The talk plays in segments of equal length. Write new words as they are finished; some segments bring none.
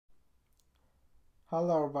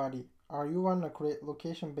Hello everybody, are you wanna create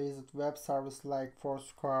location-based web service like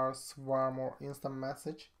Foursquare, Swarm or Instant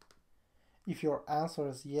Message? If your answer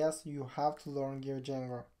is yes, you have to learn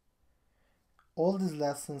Geodjango. All these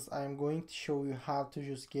lessons I am going to show you how to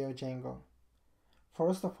use Geodjango.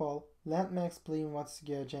 First of all, let me explain what's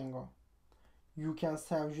Geodjango. You can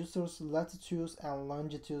save users latitudes and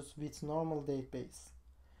longitudes with normal database.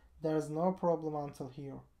 There is no problem until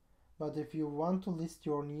here. But if you want to list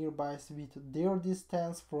your nearbys with their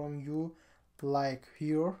distance from you, like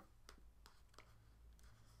here,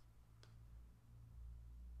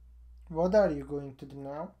 what are you going to do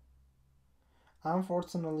now?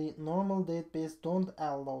 Unfortunately, normal database don't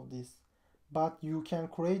allow this, but you can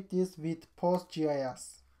create this with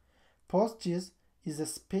PostGIS. PostGIS is a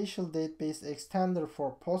special database extender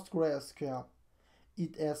for postgreSQL.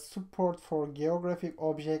 It has support for geographic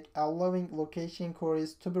objects, allowing location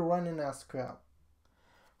queries to be run in SQL.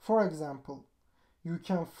 For example, you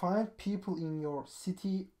can find people in your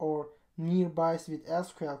city or nearby with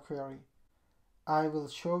SQL query. I will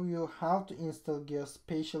show you how to install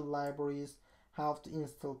geospatial libraries, how to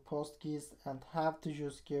install PostGIS, and how to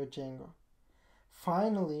use Geodjango.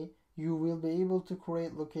 Finally, you will be able to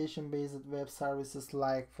create location-based web services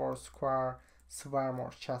like Foursquare, Swarm,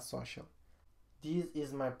 or Chat Social. This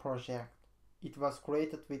is my project. It was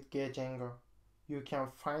created with Geodjango. You can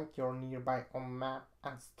find your nearby on map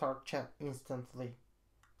and start chat instantly.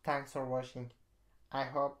 Thanks for watching. I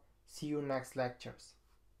hope see you next lectures.